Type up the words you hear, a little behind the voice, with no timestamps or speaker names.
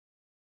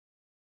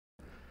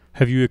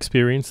Have you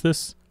experienced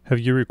this? Have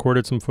you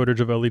recorded some footage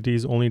of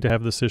LEDs only to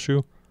have this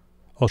issue?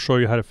 I'll show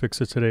you how to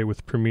fix it today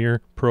with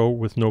Premiere Pro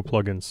with no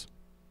plugins.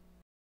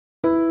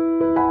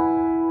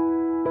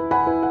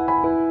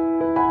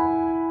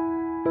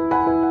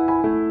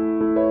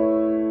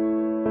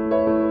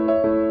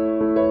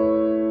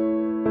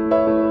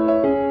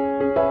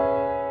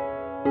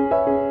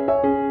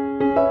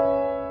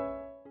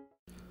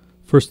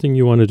 First thing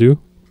you want to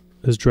do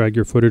is drag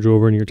your footage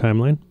over in your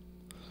timeline.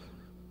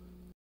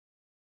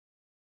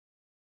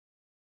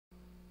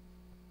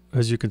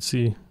 As you can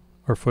see,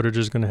 our footage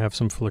is going to have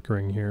some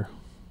flickering here.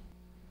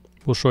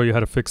 We'll show you how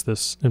to fix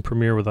this in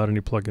Premiere without any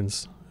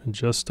plugins in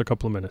just a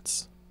couple of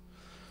minutes.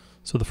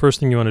 So the first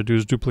thing you want to do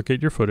is duplicate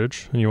your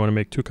footage, and you want to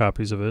make 2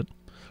 copies of it.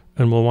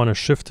 And we'll want to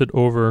shift it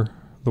over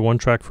the one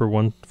track for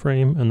 1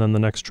 frame and then the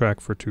next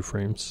track for 2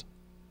 frames.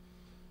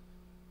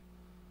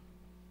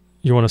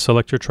 You want to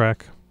select your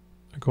track,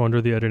 go under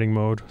the editing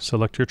mode,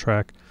 select your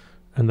track,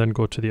 and then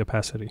go to the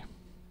opacity.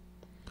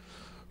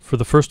 For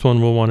the first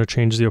one, we'll want to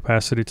change the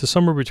opacity to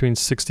somewhere between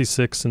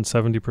 66 and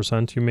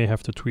 70%. You may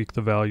have to tweak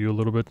the value a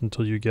little bit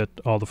until you get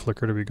all the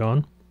flicker to be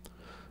gone.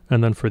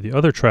 And then for the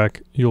other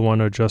track, you'll want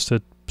to adjust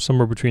it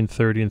somewhere between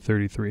 30 and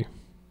 33.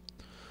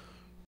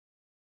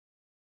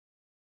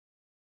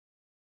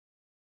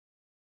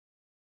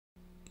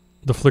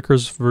 The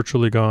flicker's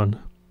virtually gone.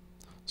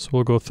 So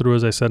we'll go through,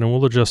 as I said, and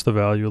we'll adjust the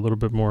value a little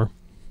bit more.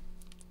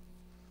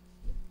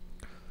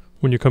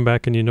 When you come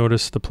back and you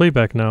notice the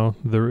playback now,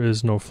 there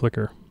is no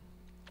flicker.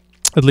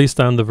 At least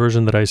on the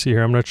version that I see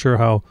here. I'm not sure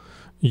how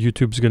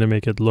YouTube's going to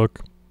make it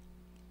look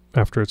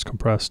after it's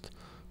compressed,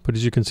 but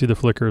as you can see, the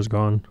flicker is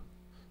gone.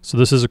 So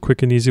this is a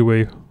quick and easy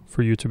way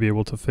for you to be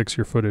able to fix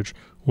your footage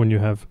when you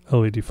have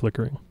LED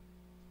flickering.